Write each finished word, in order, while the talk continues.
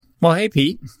Well, hey,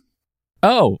 Pete.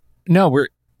 Oh, no,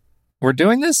 we're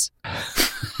doing this?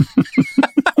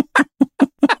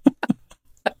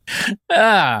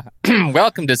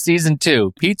 Welcome to season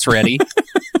 2. Pete's ready.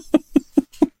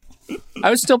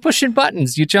 I was still pushing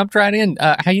buttons. You jumped right in.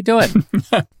 How you doing?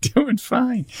 I'm doing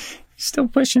fine. Still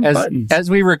pushing buttons.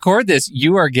 As we record this,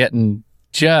 you are getting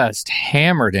just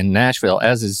hammered in Nashville,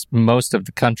 as is most of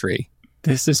the country.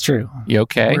 This is true. You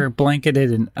okay? We're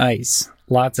blanketed in ice.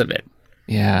 Lots of it.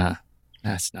 Yeah,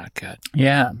 that's not good.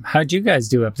 Yeah. How'd you guys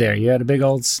do up there? You had a big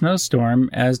old snowstorm,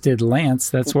 as did Lance.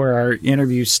 That's where our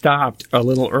interview stopped a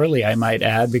little early, I might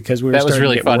add, because we were starting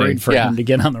to get worried for him to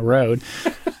get on the road.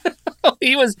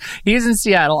 He's in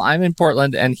Seattle. I'm in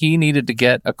Portland, and he needed to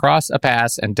get across a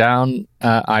pass and down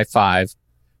I-5.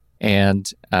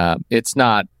 And it's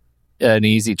not an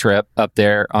easy trip up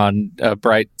there on a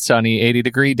bright, sunny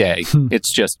 80-degree day.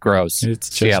 It's just gross.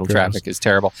 Seattle traffic is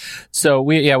terrible. So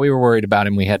we were worried about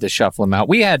him. We had to shuffle him out.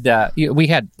 We had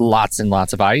lots and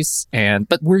lots of ice,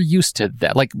 but we're used to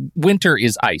that. Like, winter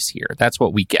is ice here. That's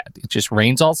what we get. It just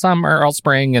rains all summer, all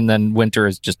spring, and then winter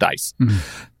is just ice.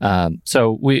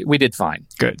 So we did fine.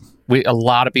 Good. A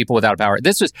lot of people without power.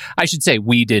 I should say,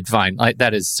 we did fine.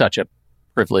 That is such a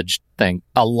privileged thing.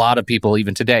 A lot of people,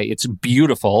 even today, it's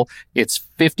beautiful. It's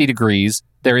 50 degrees.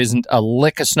 There isn't a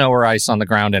lick of snow or ice on the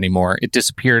ground anymore. It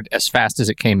disappeared as fast as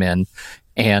it came in,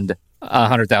 and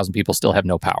 100,000 people still have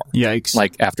no power. Yikes.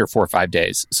 Like after 4 or 5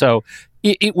 days. So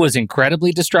it was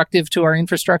incredibly destructive to our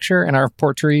infrastructure and our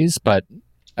poor trees, but,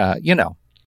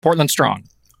 Portland's strong.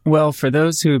 Well, for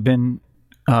those who have been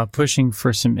pushing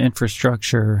for some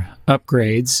infrastructure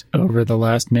upgrades over the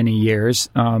last many years,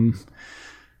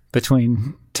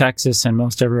 between Texas and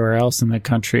most everywhere else in the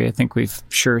country, I think we've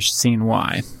sure seen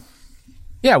why.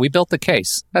 Yeah, we built the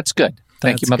case. That's good.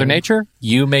 Thank you, Mother Nature.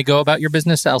 You may go about your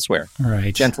business elsewhere.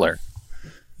 Right. Gentler.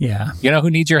 Yeah. You know who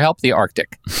needs your help? The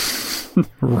Arctic.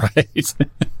 Right.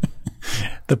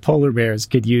 The polar bears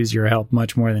could use your help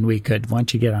much more than we could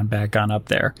once you get back on up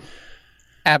there.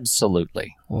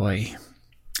 Absolutely. Boy.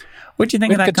 What'd you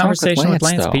think of that conversation with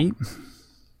Lance, Pete?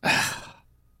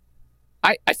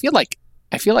 I feel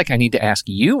like I need to ask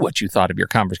you what you thought of your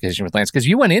conversation with Lance, because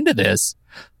you went into this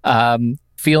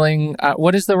feeling,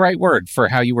 what is the right word for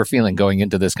how you were feeling going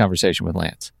into this conversation with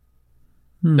Lance?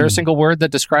 Is there a single word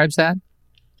that describes that?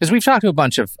 Because we've talked to a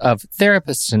bunch of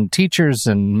therapists and teachers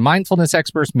and mindfulness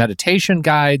experts, meditation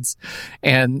guides,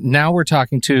 and now we're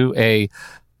talking to a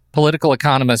political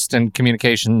economist and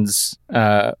communications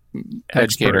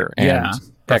educator. And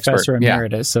Professor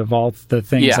Emeritus of all the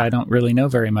things I don't really know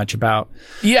very much about.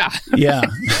 Yeah. Yeah.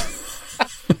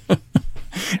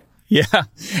 Yeah.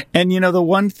 And, the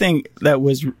one thing that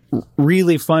was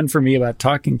really fun for me about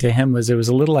talking to him was it was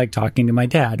a little like talking to my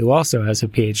dad, who also has a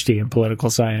PhD in political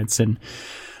science. And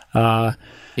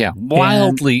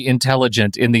wildly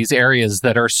intelligent in these areas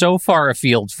that are so far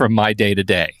afield from my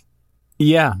day-to-day.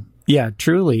 Yeah. Yeah,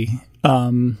 truly.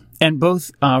 And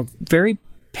both very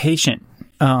patient.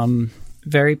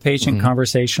 Very patient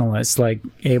conversationalists, like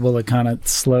able to kind of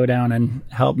slow down and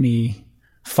help me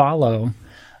follow.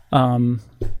 And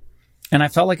I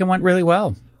felt like it went really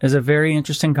well. It was a very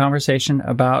interesting conversation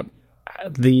about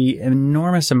the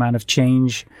enormous amount of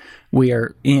change we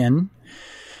are in,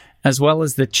 as well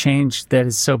as the change that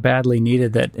is so badly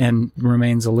needed and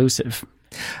remains elusive.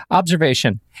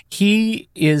 Observation. He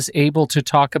is able to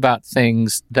talk about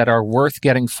things that are worth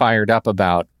getting fired up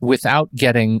about without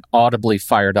getting audibly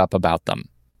fired up about them.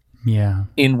 Yeah.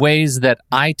 In ways that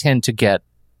I tend to get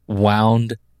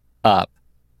wound up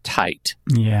tight.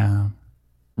 Yeah.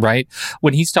 Right?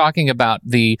 When he's talking about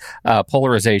the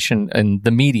polarization in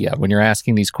the media, when you're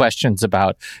asking these questions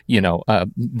about,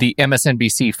 the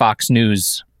MSNBC Fox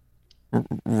News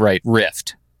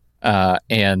rift,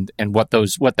 and what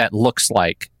that looks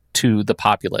like to the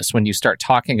populace, when you start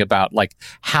talking about like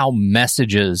how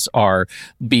messages are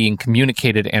being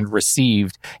communicated and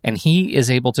received, and he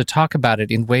is able to talk about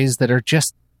it in ways that are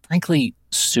just frankly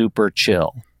super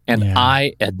chill. And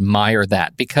I admire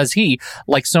that, because he,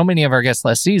 like so many of our guests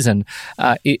last season,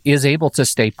 is able to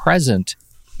stay present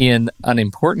in an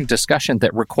important discussion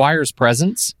that requires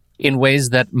presence in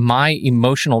ways that my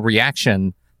emotional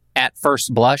reaction at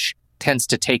first blush tends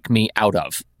to take me out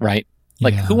of, right?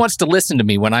 Who wants to listen to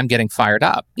me when I'm getting fired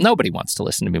up? Nobody wants to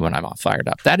listen to me when I'm all fired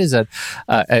up. That is a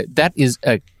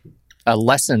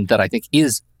lesson that I think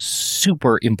is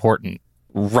super important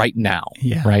right now,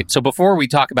 right? So before we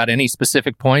talk about any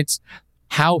specific points,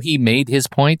 how he made his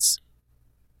points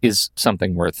is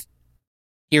something worth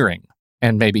hearing,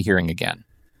 and maybe hearing again.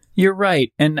 You're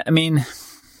right. And I mean,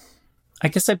 I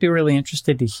guess I'd be really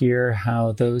interested to hear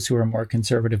how those who are more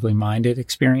conservatively minded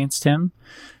experienced him,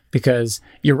 because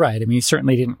you're right. I mean, he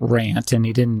certainly didn't rant, and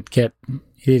he didn't get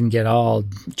all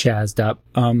jazzed up.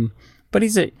 But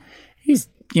he's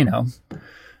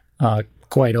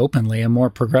quite openly a more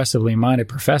progressively minded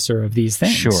professor of these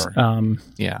things. Sure.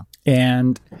 Yeah.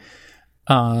 And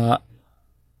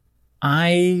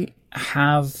I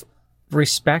have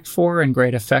respect for and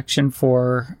great affection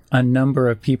for a number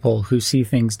of people who see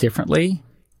things differently.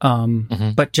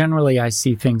 But generally I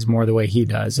see things more the way he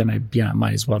does. And I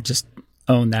might as well just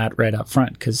own that right up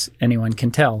front, because anyone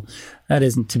can tell. That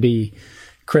isn't to be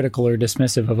critical or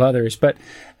dismissive of others, but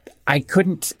I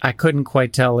couldn't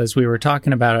quite tell, as we were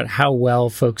talking about it, how well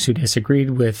folks who disagreed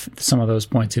with some of those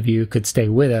points of view could stay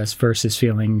with us versus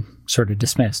feeling sort of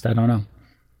dismissed. I don't know.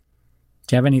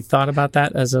 Do you have any thought about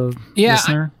that as a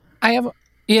listener? I have.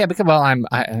 Yeah, because I'm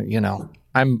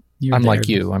like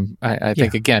you. I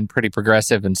think again pretty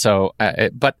progressive, and so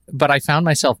but I found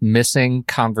myself missing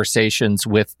conversations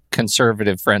with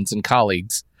conservative friends and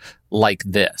colleagues like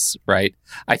this. Right.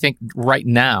 I think right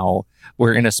now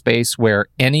we're in a space where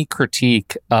any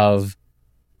critique of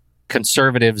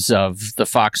conservatives, of the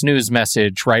Fox News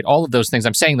message, right, all of those things,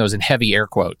 I'm saying those in heavy air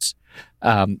quotes,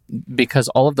 because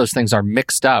all of those things are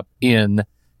mixed up in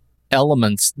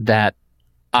elements that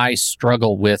I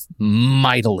struggle with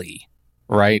mightily,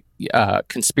 right?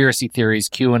 Conspiracy theories,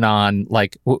 QAnon,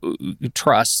 like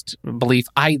trust, belief.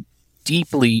 I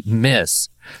deeply miss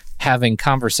having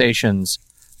conversations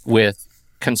with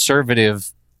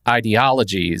conservative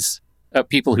ideologies,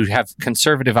 people who have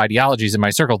conservative ideologies in my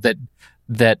circle that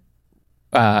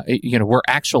we're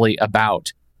actually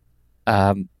about,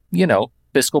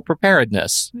 fiscal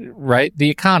preparedness, right? The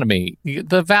economy,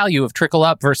 the value of trickle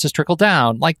up versus trickle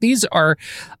down. Like these are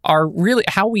really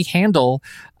how we handle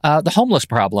the homeless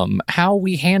problem, how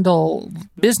we handle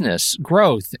business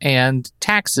growth and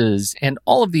taxes and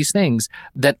all of these things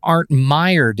that aren't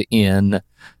mired in,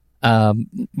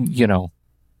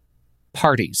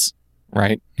 parties,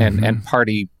 right? And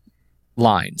party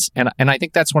lines. And I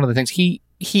think that's one of the things he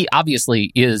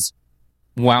obviously is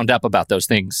wound up about those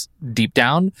things deep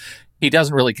down. He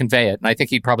doesn't really convey it. And I think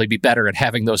he'd probably be better at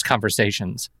having those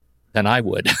conversations than I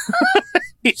would.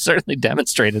 He certainly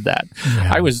demonstrated that.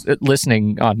 Yeah. I was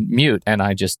listening on mute, and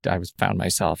I found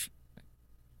myself,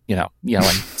 yelling,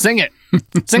 "Sing it,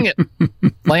 sing it,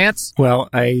 Lance." Well,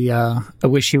 I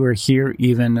wish he were here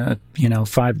even,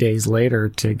 5 days later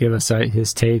to give us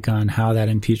his take on how that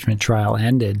impeachment trial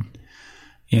ended.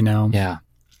 Yeah.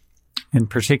 In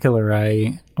particular,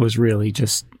 I was really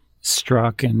just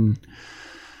struck and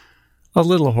a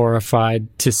little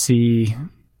horrified to see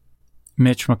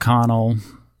Mitch McConnell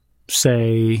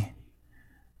say,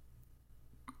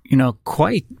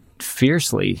 quite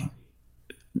fiercely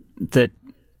that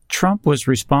Trump was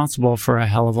responsible for a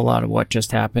hell of a lot of what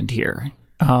just happened here.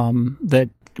 That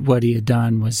what he had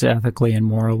done was ethically and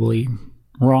morally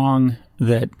wrong,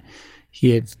 that he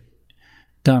had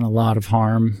done a lot of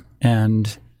harm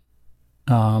and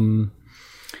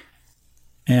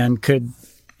could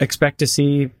expect to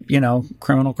see,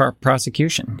 criminal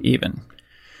prosecution even.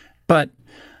 But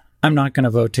I'm not going to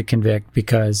vote to convict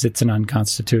because it's an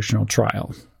unconstitutional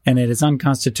trial. And it is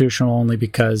unconstitutional only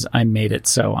because I made it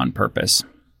so on purpose.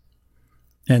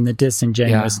 And the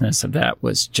disingenuousness of that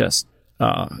was just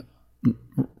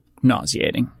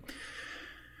nauseating.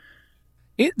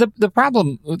 The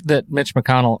problem that Mitch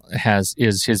McConnell has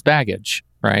is his baggage,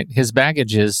 right? His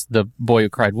baggage is the boy who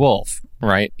cried wolf,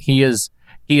 right? He has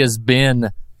been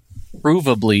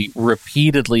provably,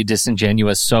 repeatedly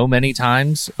disingenuous so many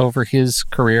times over his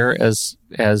career as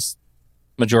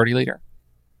majority leader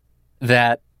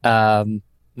that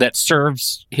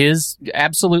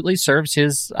absolutely serves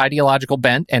his ideological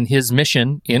bent and his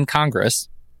mission in Congress.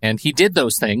 And he did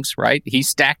those things, right? He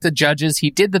stacked the judges.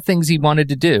 He did the things he wanted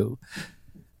to do.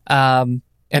 And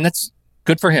that's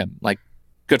good for him,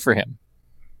 good for him.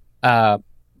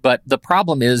 But the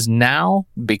problem is now,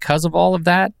 because of all of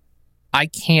that, I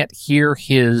can't hear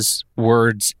his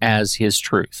words as his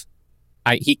truth.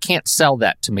 He can't sell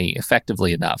that to me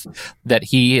effectively enough, that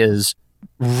he is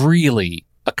really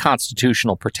a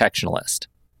constitutional protectionalist.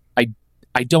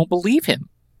 I don't believe him.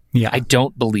 Yeah. I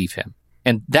don't believe him.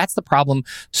 And that's the problem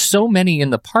so many in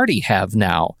the party have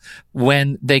now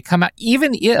when they come out,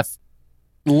 even if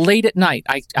late at night,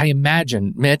 I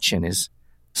imagine Mitch in his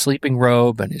sleeping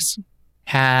robe and his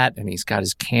hat, and he's got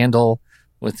his candle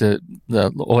with the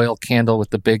oil candle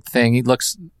with the big thing. He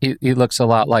looks a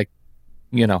lot like,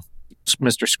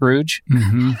 Mr. Scrooge.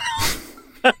 Mm-hmm.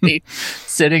 He's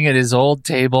sitting at his old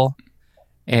table,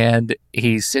 and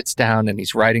he sits down and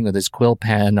he's writing with his quill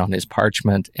pen on his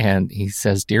parchment, and he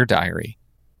says, "Dear Diary,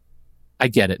 I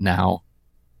get it now.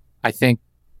 I think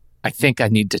I think I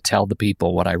need to tell the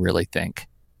people what I really think.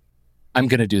 I'm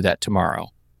going to do that tomorrow.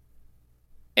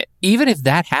 Even if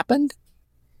that happened,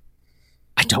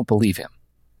 I don't believe him.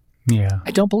 Yeah.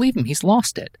 I don't believe him. He's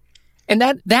lost it. And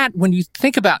that when you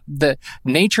think about the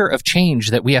nature of change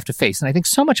that we have to face, and I think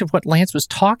so much of what Lance was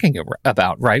talking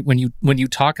about, right? When you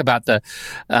talk about the,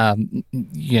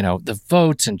 the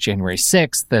votes and January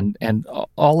 6th and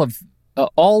all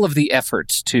of the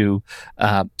efforts to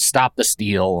stop the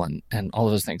steal and all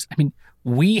of those things. I mean,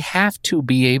 we have to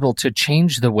be able to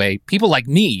change the way people like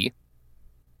me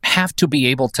have to be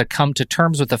able to come to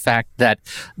terms with the fact that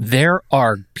there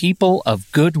are people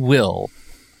of goodwill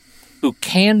who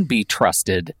can be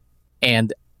trusted,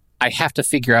 and I have to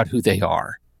figure out who they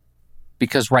are.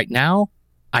 Because right now,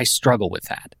 I struggle with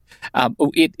that.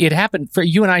 It happened for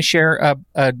you and I share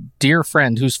a dear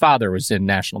friend whose father was in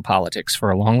national politics for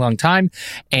a long, long time.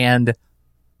 And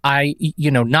I,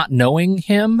 not knowing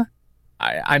him,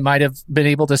 I might have been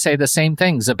able to say the same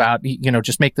things about,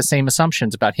 just make the same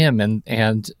assumptions about him and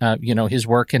his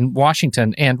work in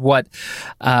Washington. And what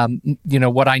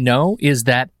I know is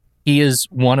that he is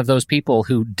one of those people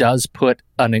who does put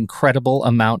an incredible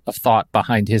amount of thought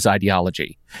behind his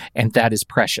ideology, and that is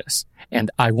precious.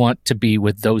 And I want to be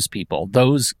with those people,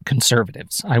 those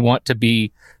conservatives. I want to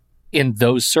be in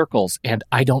those circles, and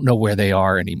I don't know where they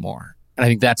are anymore. And I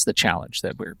think that's the challenge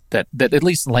that at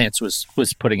least Lance was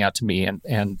putting out to me and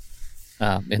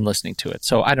in listening to it.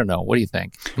 So I don't know. What do you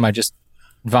think? Am I just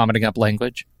vomiting up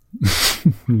language?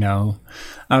 No,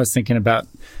 I was thinking about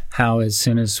how as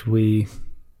soon as we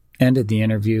ended the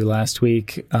interview last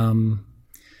week,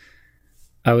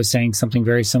 I was saying something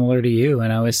very similar to you,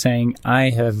 and I was saying I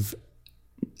have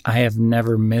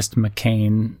never missed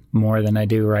McCain more than I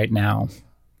do right now.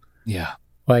 Yeah.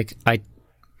 Like I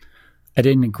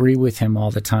didn't agree with him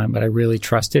all the time, but I really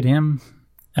trusted him.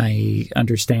 I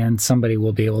understand somebody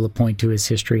will be able to point to his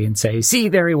history and say, see,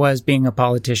 there he was being a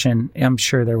politician. I'm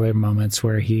sure there were moments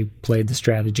where he played the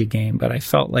strategy game, but I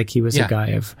felt like he was a guy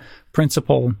of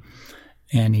principle,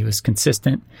 and he was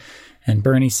consistent. And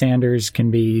Bernie Sanders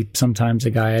can be sometimes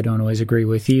a guy I don't always agree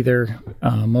with either,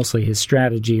 mostly his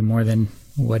strategy more than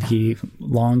what he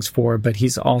longs for. But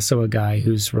he's also a guy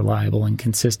who's reliable and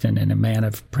consistent and a man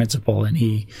of principle. And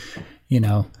he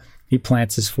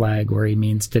plants his flag where he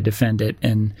means to defend it.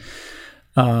 And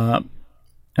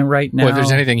right now, well, if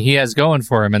there's anything he has going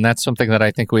for him, and that's something that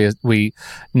I think we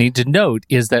need to note,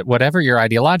 is that whatever your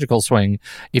ideological swing,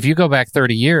 if you go back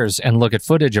 30 years and look at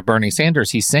footage of Bernie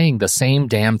Sanders, he's saying the same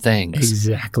damn things.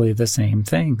 Exactly the same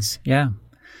things, yeah.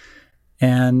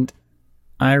 And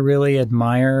I really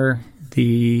admire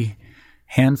the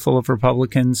handful of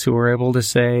Republicans who are able to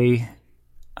say,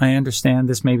 I understand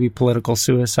this may be political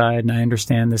suicide, and I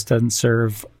understand this doesn't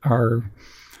serve our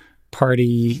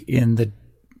party in the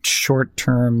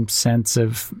short-term sense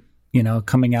of,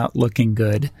 coming out looking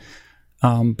good.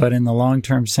 But in the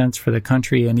long-term sense for the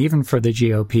country and even for the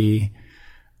GOP,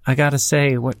 I got to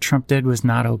say what Trump did was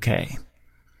not okay.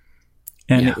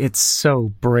 And it's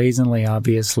so brazenly,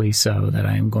 obviously so, that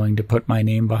I am going to put my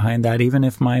name behind that, even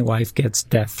if my wife gets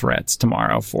death threats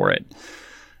tomorrow for it.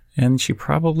 And she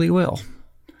probably will.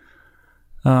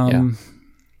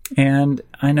 And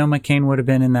I know McCain would have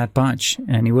been in that bunch,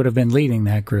 and he would have been leading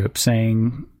that group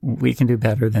saying, we can do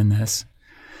better than this.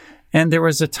 And there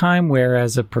was a time where,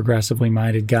 as a progressively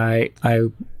minded guy,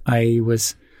 I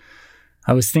was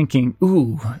thinking,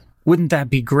 ooh, wouldn't that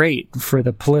be great for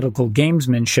the political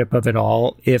gamesmanship of it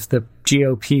all if the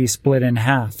GOP split in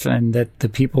half and that the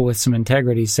people with some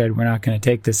integrity said, we're not going to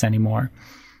take this anymore.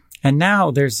 And now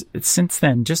there's, since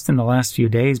then, just in the last few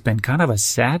days, been kind of a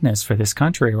sadness for this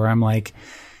country where I'm like,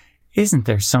 isn't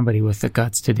there somebody with the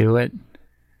guts to do it?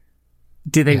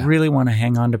 Do they really want to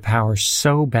hang on to power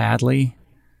so badly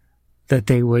that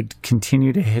they would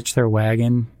continue to hitch their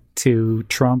wagon to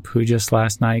Trump, who just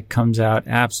last night comes out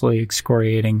absolutely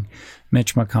excoriating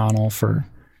Mitch McConnell for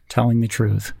telling the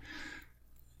truth?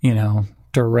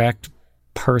 Direct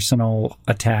personal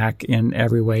attack in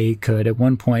every way he could. At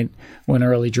one point, when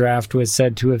early draft was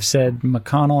said to have said,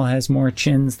 McConnell has more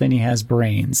chins than he has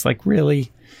brains. Like,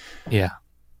 really? Yeah.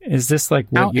 Is this like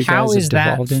what you guys have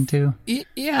devolved into?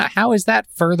 Yeah. How is that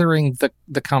furthering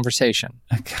the conversation?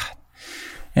 Oh, God.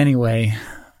 Anyway,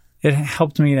 it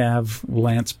helped me to have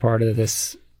Lance part of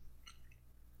this,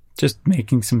 just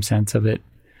making some sense of it.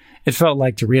 It felt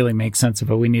like, to really make sense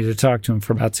of it, we needed to talk to him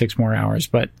for about 6 more hours.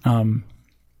 But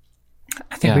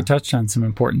I think we touched on some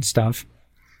important stuff.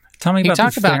 Tell me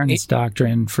about the fairness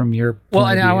doctrine from your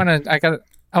point of view.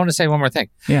 I want to say one more thing,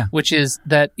 which is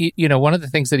that, one of the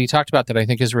things that he talked about that I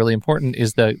think is really important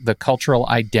is the cultural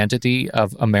identity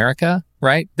of America,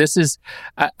 right? This is,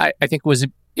 I think, was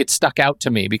it stuck out to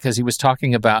me because he was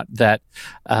talking about that.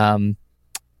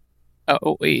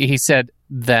 He said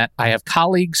that I have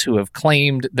colleagues who have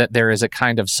claimed that there is a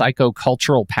kind of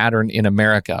psychocultural pattern in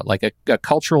America, like a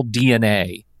cultural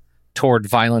DNA toward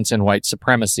violence and white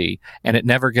supremacy, and it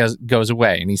never goes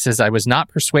away. And he says, I was not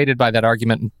persuaded by that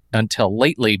argument until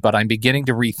lately, but I'm beginning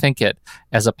to rethink it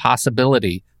as a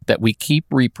possibility that we keep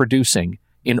reproducing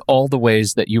in all the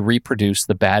ways that you reproduce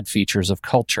the bad features of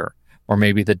culture, or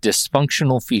maybe the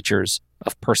dysfunctional features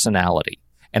of personality.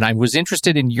 And I was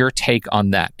interested in your take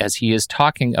on that as he is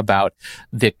talking about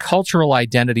the cultural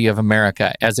identity of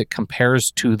America as it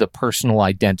compares to the personal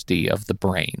identity of the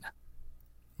brain.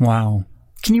 Wow.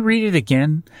 Can you read it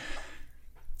again?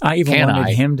 I even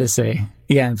wanted him to say,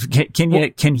 yeah. Can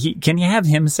you have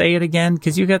him say it again?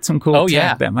 Because you got some cool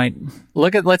tech that might.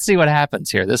 Let's see what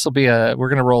happens here. This will be we're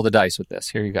going to roll the dice with this.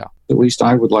 Here you go. At least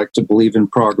I would like to believe in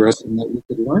progress and that we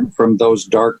could learn from those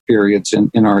dark periods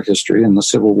in our history. And the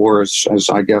Civil War is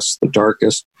I guess, the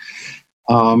darkest,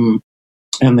 and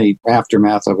the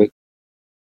aftermath of it.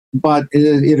 But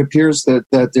it appears that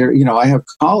there, I have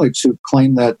colleagues who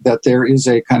claim that there is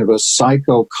a kind of a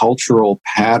psychocultural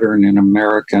pattern in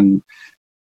American.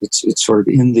 It's sort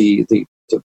of in the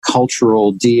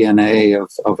cultural DNA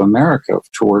of America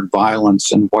toward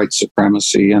violence and white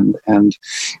supremacy, and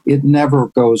it never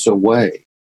goes away.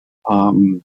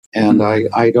 And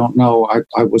I don't know.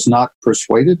 I was not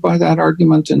persuaded by that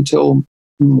argument until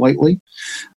lately,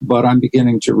 but I'm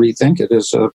beginning to rethink it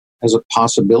as a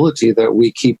possibility that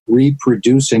we keep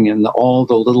reproducing in all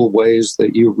the little ways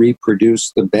that you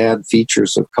reproduce the bad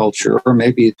features of culture, or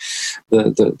maybe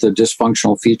the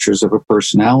dysfunctional features of a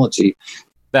personality.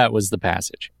 That was the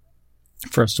passage.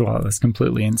 First of all, that's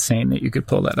completely insane that you could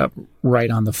pull that up right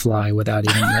on the fly without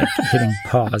even hitting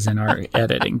pause in our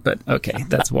editing. But okay,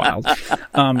 that's wild.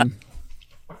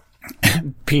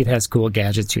 Pete has cool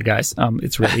gadgets, you guys.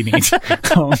 It's really neat.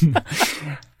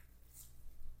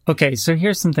 Okay, so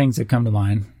here's some things that come to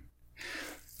mind.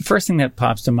 The first thing that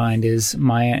pops to mind is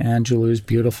Maya Angelou's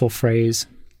beautiful phrase,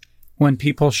 when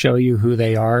people show you who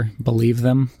they are, believe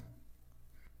them.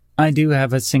 I do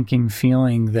have a sinking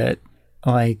feeling that,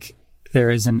 there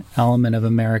is an element of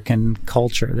American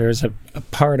culture. There's a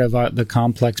part of the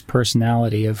complex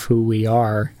personality of who we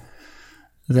are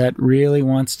that really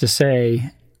wants to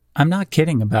say, I'm not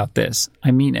kidding about this. I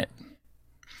mean it.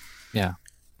 Yeah.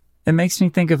 It makes me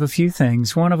think of a few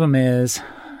things. One of them is,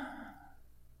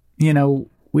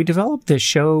 we developed this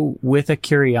show with a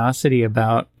curiosity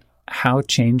about how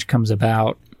change comes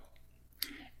about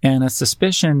and a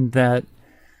suspicion that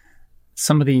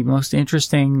some of the most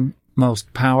interesting,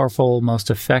 most powerful, most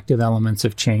effective elements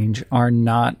of change are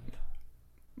not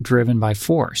driven by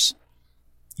force.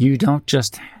 You don't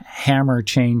just hammer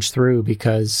change through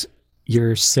because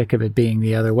you're sick of it being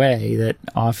the other way, that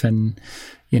often,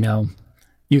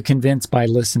 you convince by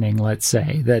listening, let's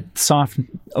say, that soft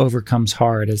overcomes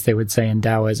hard, as they would say in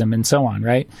Taoism, and so on,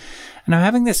 right? And I'm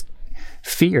having this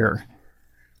fear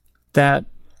that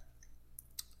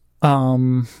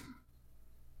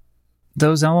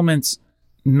those elements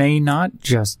may not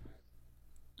just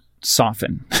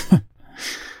soften.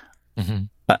 Mm-hmm.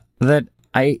 That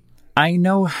I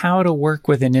know how to work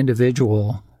with an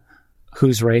individual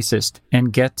who's racist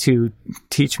and get to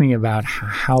teach me about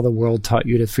how the world taught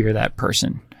you to fear that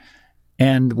person.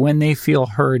 And when they feel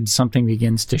heard, something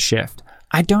begins to shift.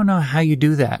 I don't know how you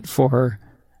do that for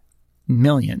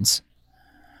millions,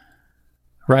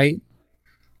 right?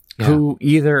 Yeah. Who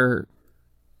either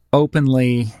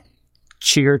openly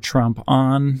cheer Trump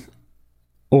on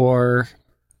or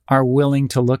are willing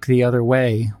to look the other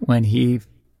way when he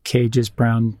cages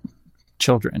brown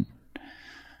children,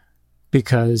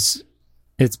 because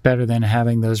it's better than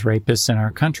having those rapists in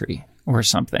our country or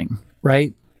something,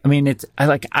 right? I mean,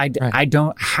 I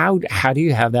don't, how do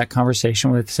you have that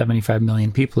conversation with 75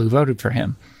 million people who voted for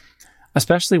him,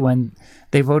 especially when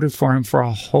they voted for him for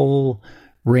a whole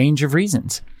range of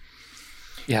reasons?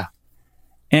 Yeah.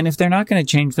 And if they're not going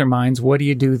to change their minds, what do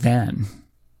you do then?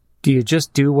 Do you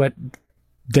just do what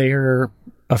they're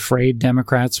afraid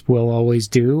Democrats will always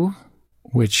do,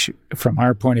 which from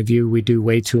our point of view, we do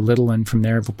way too little, and from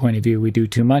their point of view, we do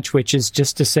too much, which is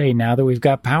just to say, now that we've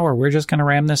got power, we're just going to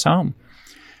ram this home.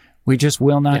 We just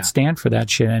will not stand for that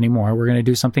shit anymore. We're going to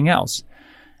do something else.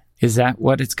 Is that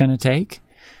what it's going to take?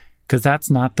 Because that's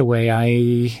not the way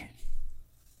I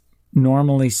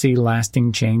normally see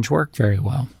lasting change work very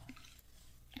well.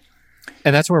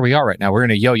 And that's where we are right now. We're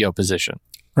in a yo-yo position.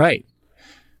 Right.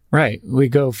 We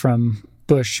go from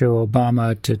Bush to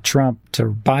Obama to Trump to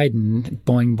Biden,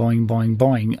 boing, boing, boing,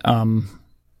 boing.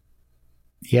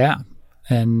 Yeah.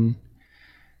 And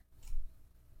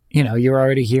you're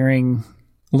already hearing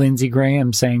Lindsey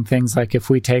Graham saying things like, if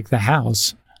we take the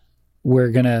House,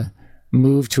 we're going to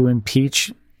move to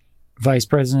impeach Vice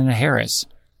President Harris.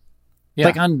 Yeah.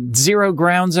 Like on zero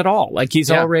grounds at all. Like he's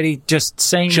already just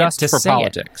saying just it to for say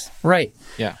politics. It. Right.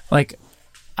 Yeah. Like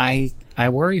I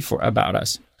worry about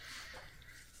us.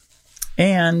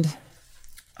 And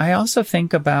I also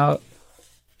think about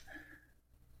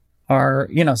our,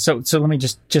 so let me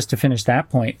just to finish that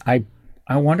point. I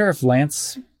wonder if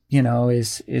Lance,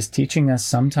 is teaching us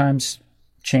sometimes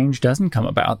change doesn't come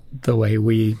about the way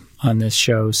we on this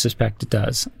show suspect it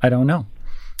does. I don't know.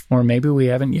 Or maybe we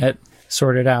haven't yet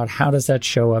sorted out how does that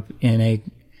show up in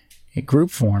a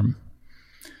group form.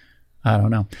 I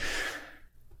don't know.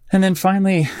 And then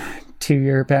finally,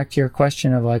 back to your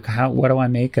question of like, what do I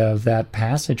make of that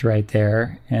passage right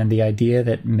there, and the idea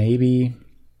that maybe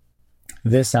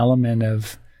this element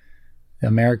of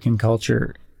American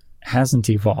culture hasn't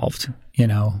evolved.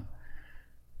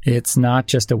 It's not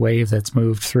just a wave that's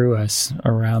moved through us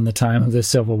around the time of the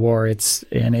Civil War. It's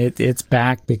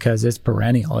back because it's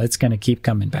perennial. It's going to keep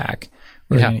coming back.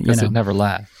 Because it never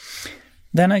lasts.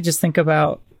 Then I just think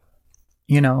about,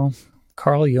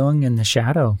 Carl Jung and the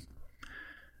shadow.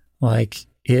 Like,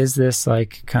 is this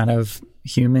like kind of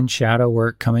human shadow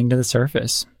work coming to the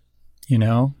surface?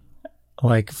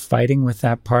 Like fighting with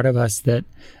that part of us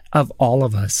of all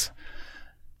of us,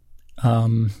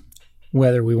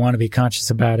 whether we want to be conscious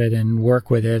about it and work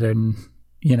with it and,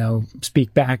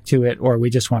 speak back to it, or we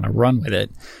just want to run with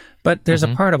it. But there's a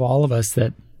part of all of us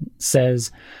that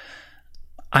says,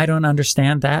 I don't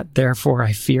understand that, therefore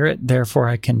I fear it, therefore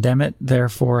I condemn it,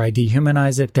 therefore I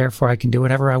dehumanize it, therefore I can do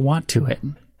whatever I want to it.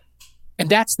 And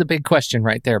that's the big question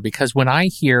right there, because when I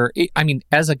hear,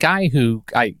 as a guy who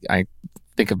I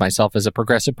think of myself as a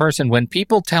progressive person, when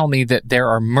people tell me that there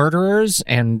are murderers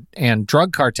and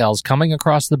drug cartels coming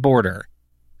across the border,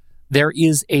 there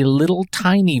is a little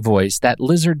tiny voice, that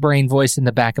lizard brain voice in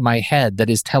the back of my head that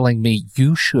is telling me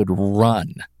you should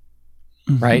run,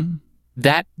 right?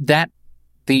 That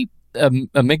the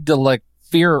amygdala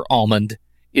fear almond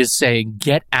is saying,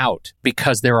 get out,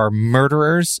 because there are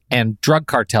murderers and drug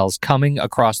cartels coming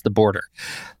across the border.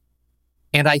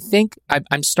 And I think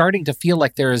I'm starting to feel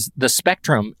like there's the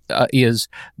spectrum is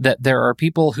that there are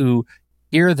people who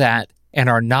hear that and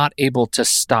are not able to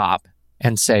stop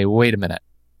and say, wait a minute,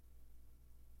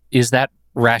 is that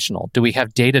rational? Do we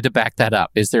have data to back that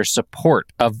up? Is there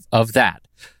support of that?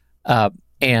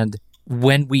 And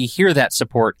when we hear that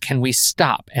support, can we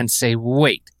stop and say,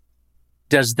 wait,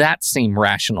 does that seem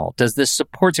rational? Does this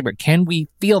support seem? Can we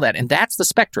feel that? And that's the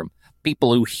spectrum.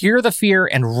 People who hear the fear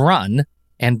and run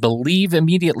and believe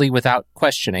immediately without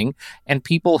questioning, and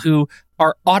people who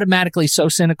are automatically so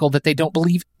cynical that they don't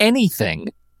believe anything.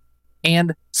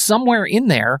 And somewhere in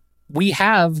there, we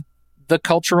have the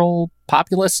cultural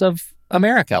populace of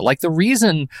America. Like, the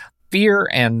reason fear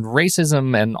and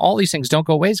racism and all these things don't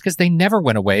go away is because they never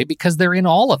went away, because they're in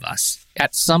all of us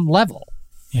at some level.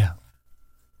 Yeah.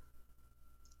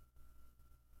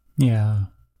 Yeah.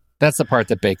 That's the part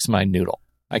that bakes my noodle.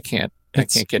 I can't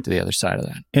get to the other side of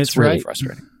that. It's really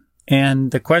frustrating.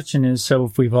 And the question is, so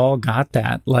if we've all got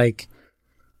that, like,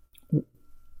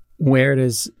 where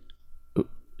does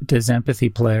empathy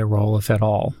play a role, if at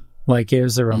all? Like,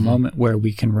 is there a moment where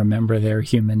we can remember their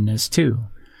humanness too?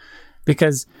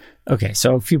 Because, okay,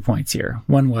 so a few points here.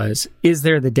 One was, is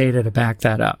there the data to back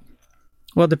that up?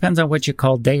 Well, it depends on what you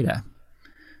call data.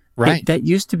 Right. That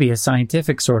used to be a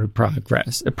scientific sort of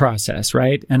process,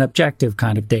 right? An objective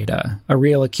kind of data, a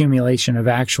real accumulation of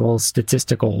actual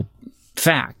statistical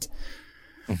fact.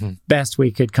 Best we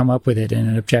could come up with it in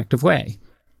an objective way.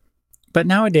 But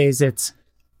nowadays it's,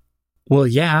 well,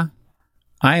 yeah,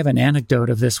 I have an anecdote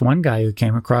of this one guy who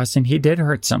came across and he did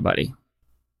hurt somebody.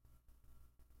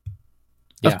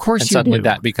 Yeah, of course, and you suddenly do.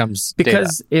 That becomes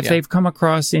because data. If they've come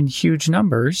across in huge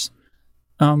numbers,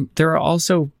 there are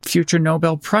also future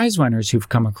Nobel Prize winners who've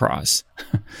come across.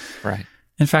 Right.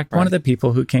 In fact, one of the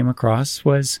people who came across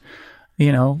was,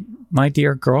 my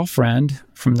dear girlfriend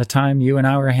from the time you and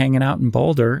I were hanging out in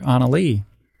Boulder, Anna Lee.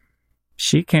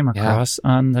 She came across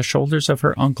on the shoulders of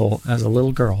her uncle as a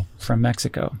little girl from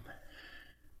Mexico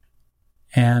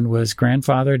and was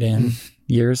grandfathered in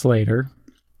years later,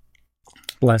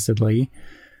 blessedly.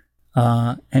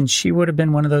 And she would have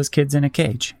been one of those kids in a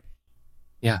cage.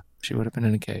 Yeah, she would have been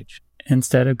in a cage.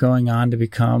 Instead of going on to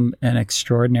become an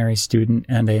extraordinary student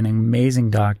and an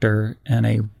amazing doctor and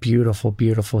a beautiful,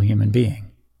 beautiful human being.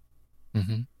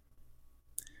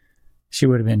 She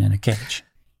would have been in a cage.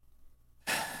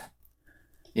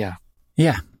 Yeah.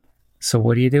 Yeah. So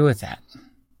what do you do with that?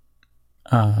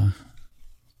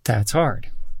 That's hard.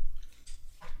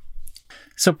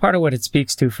 So part of what it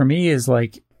speaks to for me is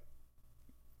like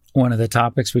one of the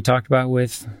topics we talked about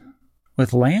with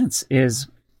Lance is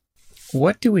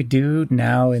what do we do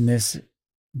now in this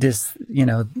the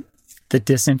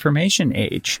disinformation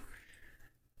age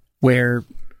where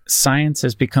science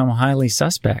has become highly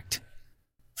suspect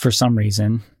for some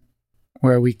reason,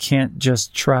 where we can't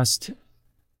just trust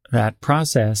that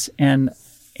process. And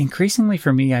increasingly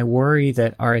for me, I worry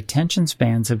that our attention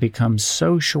spans have become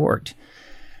so short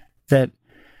that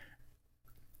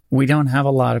we don't have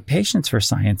a lot of patience for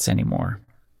science anymore.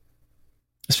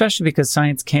 Especially because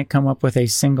science can't come up with a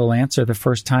single answer the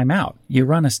first time out. You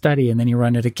run a study and then you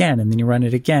run it again and then you run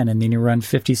it again and then you run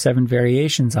 57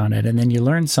 variations on it and then you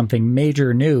learn something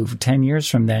major new 10 years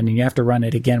from then and you have to run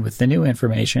it again with the new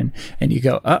information and you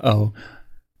go, uh-oh,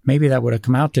 maybe that would have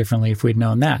come out differently if we'd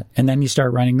known that. And then you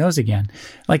start running those again.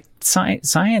 Like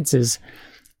science is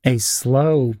a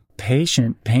slow,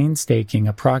 patient, painstaking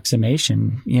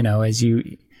approximation, as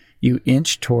you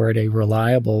inch toward a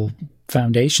reliable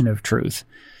foundation of truth.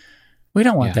 We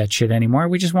don't want that shit anymore.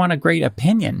 We just want a great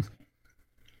opinion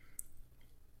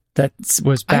that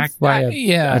was backed by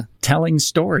a telling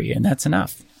story, and that's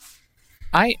enough.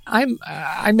 I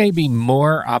may be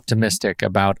more optimistic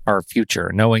about our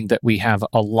future, knowing that we have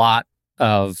a lot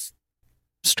of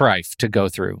strife to go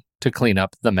through to clean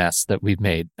up the mess that we've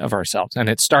made of ourselves. And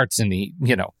it starts in the,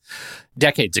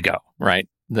 decades ago, right?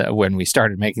 When we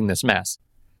started making this mess.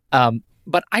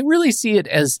 But I really see it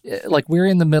as like we're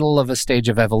in the middle of a stage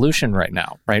of evolution right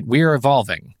now, right? We're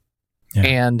evolving. Yeah.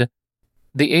 And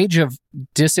the age of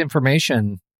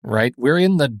disinformation, right? We're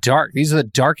in the dark. These are the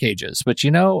dark ages. But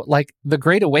like the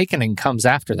Great Awakening comes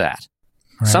after that.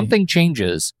 Right. Something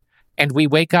changes and we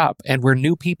wake up and we're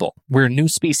new people. We're a new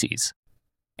species.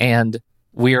 And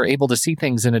we are able to see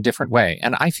things in a different way.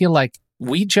 And I feel like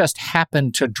we just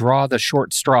happen to draw the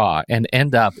short straw and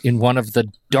end up in one of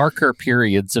the darker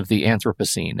periods of the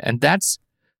Anthropocene. And that's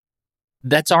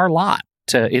our lot.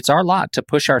 It's our lot to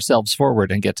push ourselves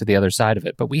forward and get to the other side of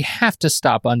it. But we have to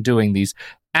stop undoing these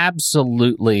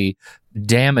absolutely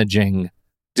damaging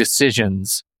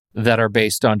decisions that are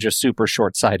based on just super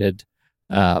short-sighted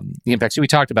the impacts. So we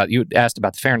talked about, you asked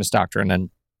about the fairness doctrine, and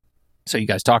so you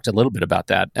guys talked a little bit about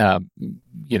that, and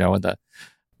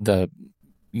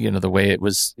the way it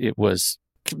was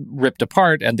ripped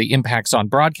apart and the impacts on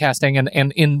broadcasting.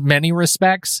 And in many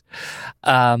respects,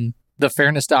 the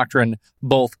fairness doctrine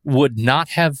both would not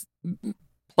have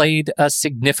played a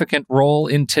significant role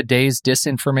in today's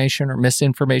disinformation or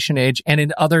misinformation age. And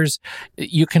in others,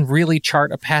 you can really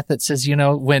chart a path that says, when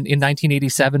in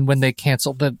 1987, when they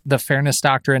canceled the fairness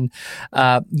doctrine,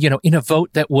 in a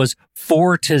vote that was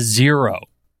 4-0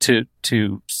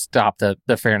 to stop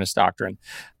the fairness doctrine,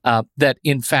 that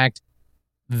in fact,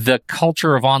 the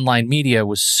culture of online media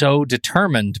was so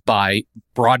determined by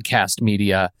broadcast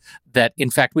media that, in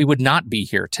fact, we would not be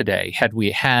here today had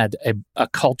we had a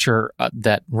culture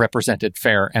that represented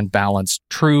fair and balanced,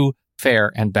 true,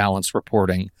 fair and balanced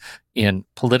reporting in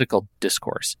political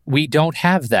discourse. We don't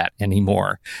have that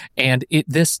anymore. And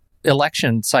this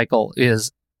election cycle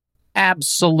is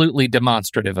absolutely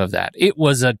demonstrative of that. It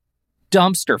was a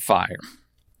dumpster fire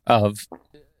of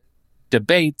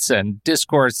debates and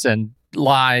discourse and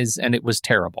lies, and it was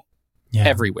terrible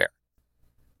everywhere.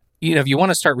 If you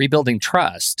want to start rebuilding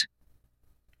trust,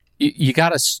 you got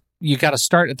to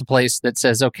start at the place that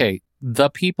says, okay,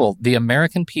 the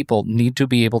American people need to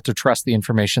be able to trust the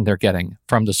information they're getting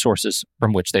from the sources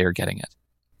from which they are getting it.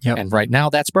 Yep. And right now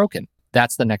that's broken.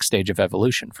 That's the next stage of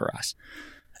evolution for us.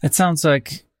 It sounds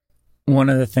like one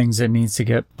of the things that needs to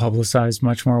get publicized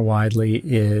much more widely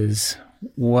is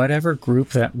whatever group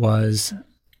that was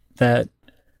that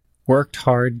worked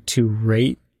hard to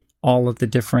rate all of the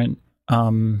different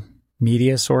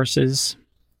media sources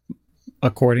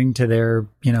according to their,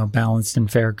 balanced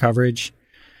and fair coverage.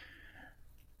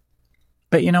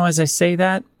 But, as I say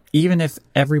that, even if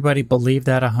everybody believed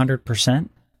that 100%,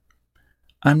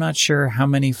 I'm not sure how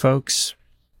many folks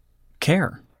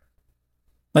care.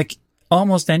 Like,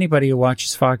 almost anybody who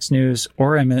watches Fox News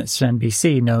or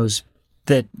MSNBC knows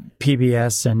that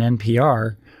PBS and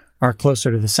NPR are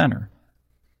closer to the center.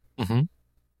 Mm-hmm.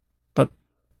 But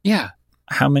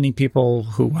how many people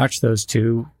who watch those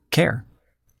two care?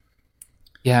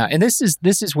 Yeah, and this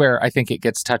is where I think it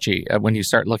gets touchy when you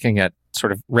start looking at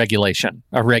sort of regulation,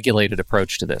 a regulated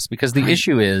approach to this, because the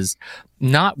issue is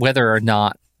not whether or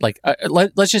not, like,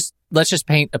 let's just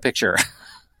paint a picture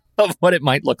of what it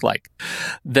might look like.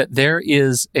 That there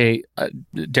is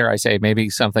dare I say, maybe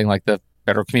something like the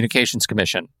Federal Communications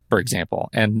Commission, for example,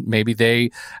 and maybe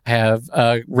they have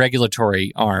a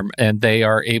regulatory arm and they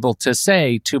are able to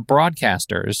say to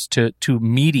broadcasters, to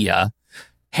media,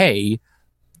 hey,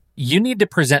 you need to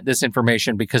present this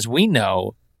information because we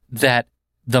know that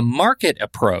the market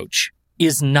approach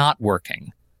is not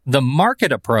working. The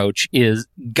market approach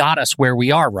got us where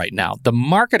we are right now. The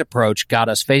market approach got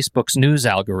us Facebook's news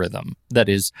algorithm that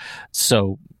is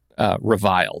so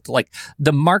reviled. Like,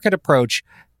 the market approach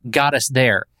got us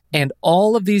there. And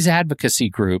all of these advocacy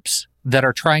groups that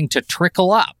are trying to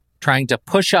trickle up, trying to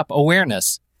push up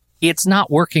awareness, it's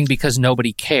not working because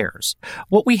nobody cares.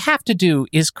 What we have to do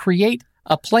is create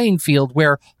a playing field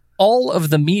where all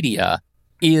of the media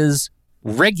is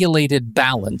regulated,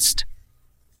 balanced,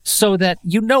 so that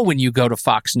when you go to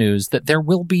Fox News that there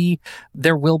will be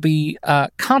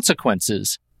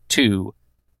consequences to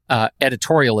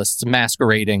editorialists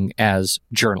masquerading as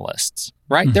journalists,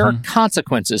 right? Mm-hmm. There are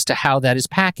consequences to how that is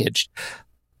packaged,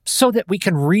 so that we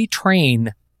can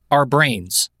retrain our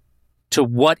brains to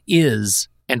what is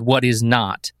and what is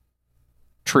not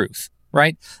truth,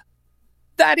 right?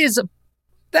 That is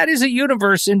a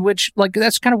universe in which, like,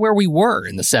 that's kind of where we were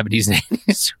in the 70s and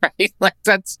 80s, right? Like,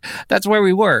 that's where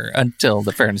we were until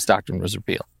the Fairness Doctrine was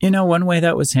repealed. One way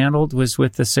that was handled was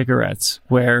with the cigarettes,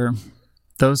 where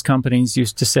those companies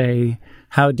used to say,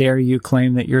 how dare you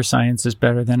claim that your science is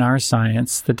better than our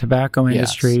science? The tobacco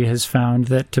industry has found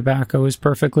that tobacco is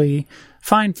perfectly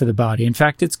fine for the body. In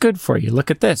fact, it's good for you. Look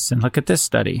at this and look at this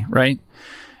study, right?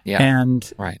 Yeah.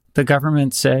 And the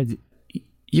government said,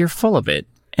 you're full of it.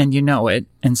 And you know it,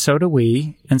 and so do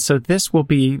we. And so this will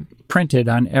be printed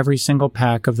on every single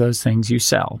pack of those things you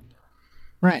sell.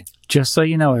 Right. Just so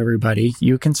you know, everybody,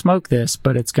 you can smoke this,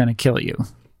 but it's going to kill you.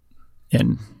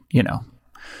 In,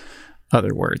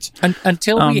 other words.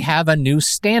 Until we have a new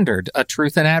standard, a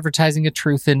truth in advertising, a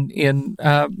truth in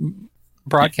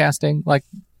broadcasting, like...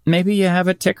 Maybe you have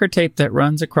a ticker tape that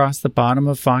runs across the bottom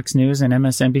of Fox News and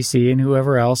MSNBC and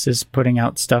whoever else is putting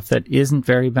out stuff that isn't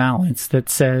very balanced that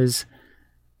says...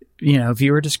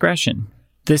 viewer discretion.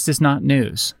 This is not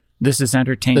news. This is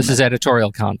entertainment. This is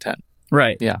editorial content.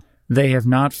 Right. Yeah. They have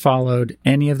not followed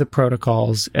any of the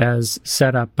protocols as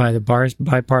set up by the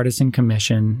Bipartisan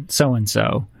Commission,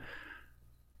 so-and-so.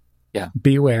 Yeah.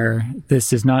 Beware,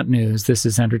 this is not news. This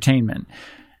is entertainment.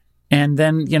 And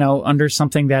then, under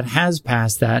something that has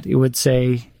passed that, it would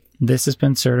say, this has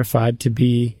been certified to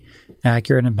be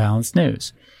accurate and balanced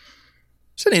news.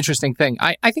 It's an interesting thing.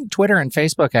 I think Twitter and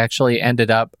Facebook actually ended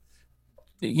up,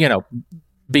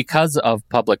 because of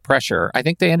public pressure, I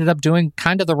think they ended up doing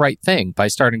kind of the right thing by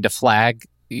starting to flag,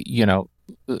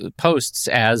 posts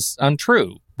as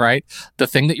untrue, right? The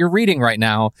thing that you're reading right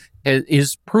now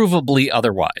is provably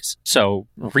otherwise. So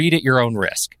read at your own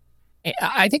risk.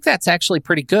 I think that's actually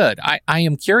pretty good. I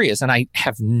am curious, and I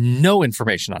have no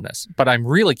information on this, but I'm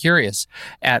really curious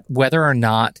at whether or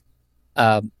not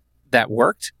that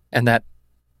worked and that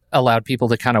allowed people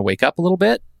to kind of wake up a little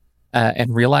bit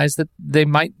and realize that they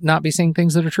might not be seeing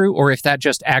things that are true, or if that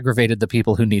just aggravated the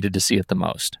people who needed to see it the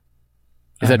most.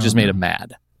 If that just made them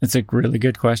mad. It's a really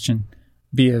good question.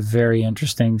 Be a very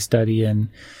interesting study, and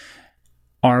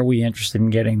are we interested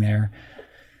in getting there?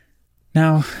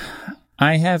 Now,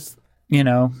 I have,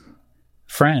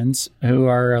 friends who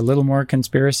are a little more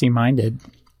conspiracy-minded,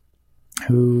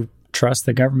 who trust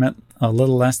the government a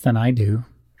little less than I do.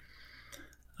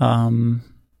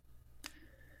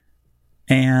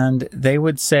 And they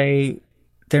would say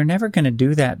they're never going to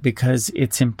do that because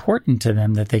it's important to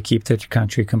them that they keep the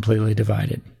country completely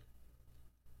divided.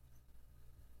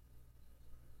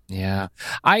 Yeah.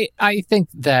 I think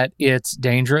that it's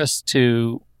dangerous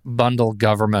to bundle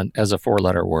government as a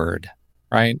four-letter word,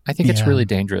 right? I think it's really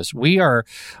dangerous. We are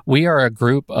a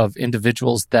group of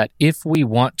individuals that if we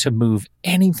want to move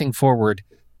anything forward,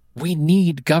 we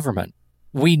need government.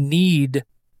 We need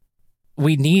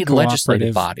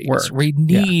legislative bodies. Work. We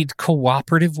need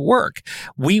cooperative work.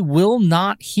 We will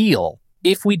not heal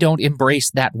if we don't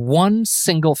embrace that one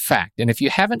single fact. And if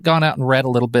you haven't gone out and read a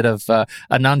little bit of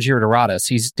Anand Giridharadas,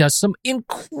 he does some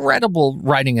incredible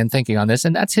writing and thinking on this,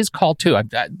 and that's his call too. I'm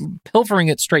pilfering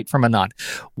it straight from Anand.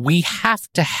 We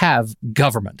have to have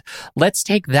government. Let's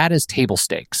take that as table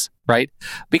stakes, right?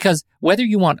 Because whether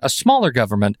you want a smaller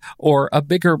government or a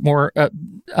bigger, more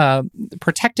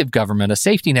protective government, a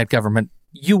safety net government,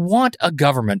 you want a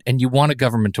government, and you want a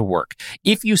government to work.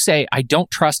 If you say, I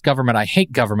don't trust government, I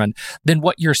hate government, then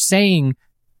what you're saying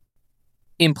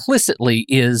implicitly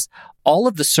is all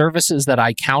of the services that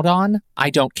I count on, I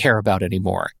don't care about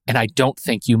anymore. And I don't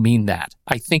think you mean that.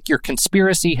 I think your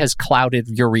conspiracy has clouded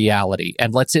your reality.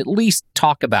 And let's at least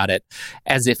talk about it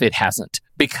as if it hasn't.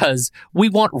 Because we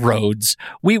want roads,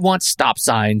 we want stop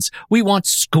signs, we want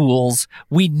schools,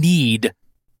 we need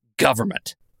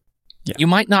government. Yeah. You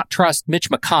might not trust Mitch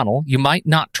McConnell, you might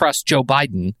not trust Joe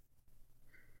Biden,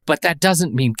 But that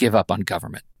doesn't mean give up on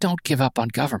government. Don't give up on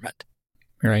government.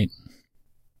 Right.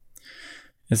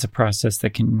 It's a process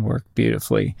that can work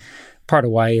beautifully. Part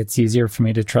of why it's easier for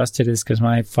me to trust it is because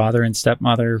my father and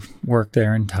stepmother worked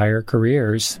their entire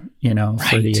careers,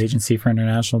 for the Agency for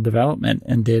International Development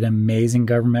and did amazing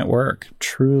government work.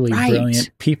 Truly brilliant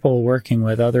people working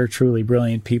with other truly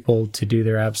brilliant people to do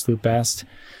their absolute best.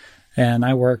 And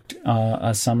I worked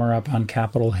a summer up on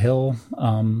Capitol Hill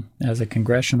as a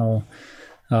congressional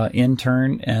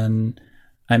intern, and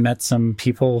I met some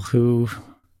people who,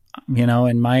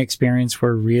 in my experience,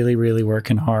 were really, really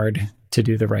working hard to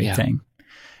do the right thing.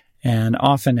 And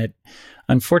often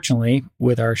unfortunately,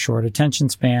 with our short attention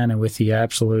span and with the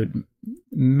absolute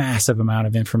massive amount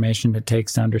of information it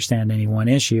takes to understand any one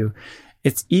issue,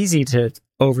 it's easy to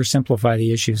oversimplify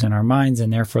the issues in our minds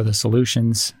and therefore the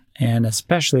solutions. And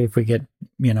especially if we get,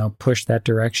 pushed that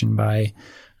direction by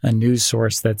a news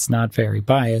source that's not very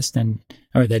biased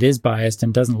or that is biased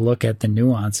and doesn't look at the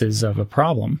nuances of a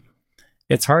problem,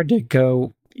 it's hard to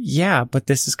go, yeah, but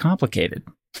this is complicated.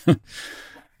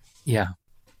 Yeah.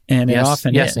 And it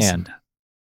often is.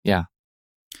 Yeah.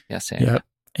 Yes, and. Yep.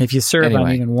 If you serve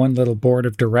on even one little board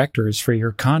of directors for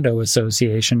your condo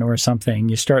association or something,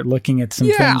 you start looking at some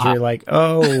things where you're like,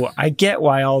 oh, I get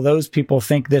why all those people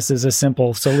think this is a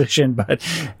simple solution, but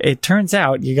it turns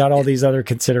out you got all these other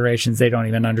considerations they don't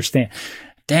even understand.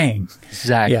 Dang.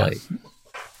 Exactly.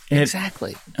 Yeah.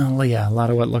 Exactly. Oh, yeah. A lot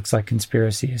of what looks like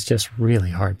conspiracy is just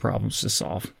really hard problems to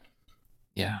solve.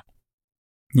 Yeah.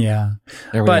 Yeah.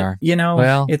 There we are.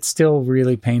 It's still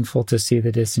really painful to see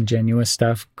the disingenuous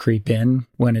stuff creep in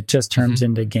when it just turns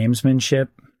into gamesmanship.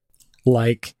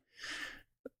 Like,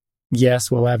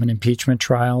 yes, we'll have an impeachment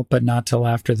trial, but not till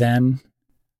after then.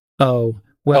 Oh,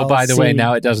 well. Oh, by the way,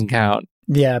 now it doesn't count.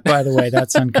 Yeah, by the way,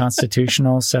 that's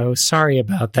unconstitutional. So sorry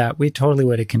about that. We totally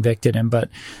would have convicted him, but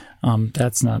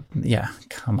that's not,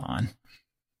 come on.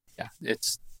 Yeah,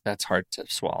 that's hard to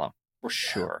swallow for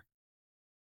sure.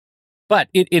 But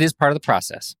it is part of the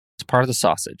process. It's part of the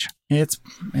sausage. It's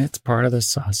part of the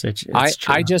sausage.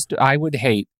 I would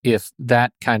hate if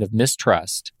that kind of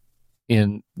mistrust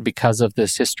because of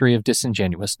this history of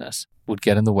disingenuousness would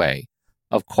get in the way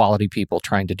of quality people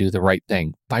trying to do the right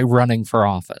thing by running for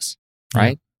office,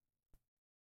 right?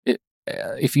 Yeah.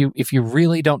 If you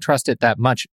really don't trust it that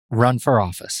much, run for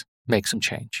office. Make some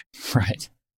change. Right.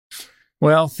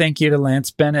 Well, thank you to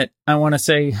Lance Bennett. I want to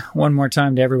say one more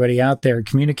time to everybody out there,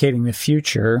 Communicating the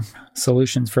Future,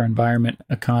 Solutions for Environment,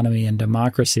 Economy, and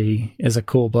Democracy is a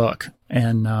cool book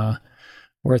and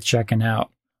worth checking out.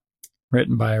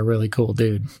 Written by a really cool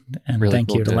dude. And really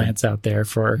thank you to Lance out there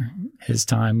for his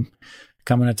time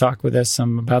coming to talk with us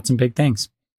about some big things.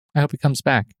 I hope he comes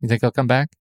back. You think he'll come back?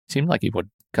 Seemed like he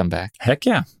would come back. Heck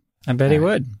yeah. I bet he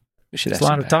would. We should. There's a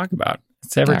lot to talk about.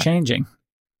 It's ever changing.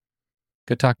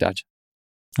 Good talk, Dodge.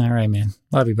 All right, man.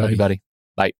 Love you, buddy. Love you, buddy.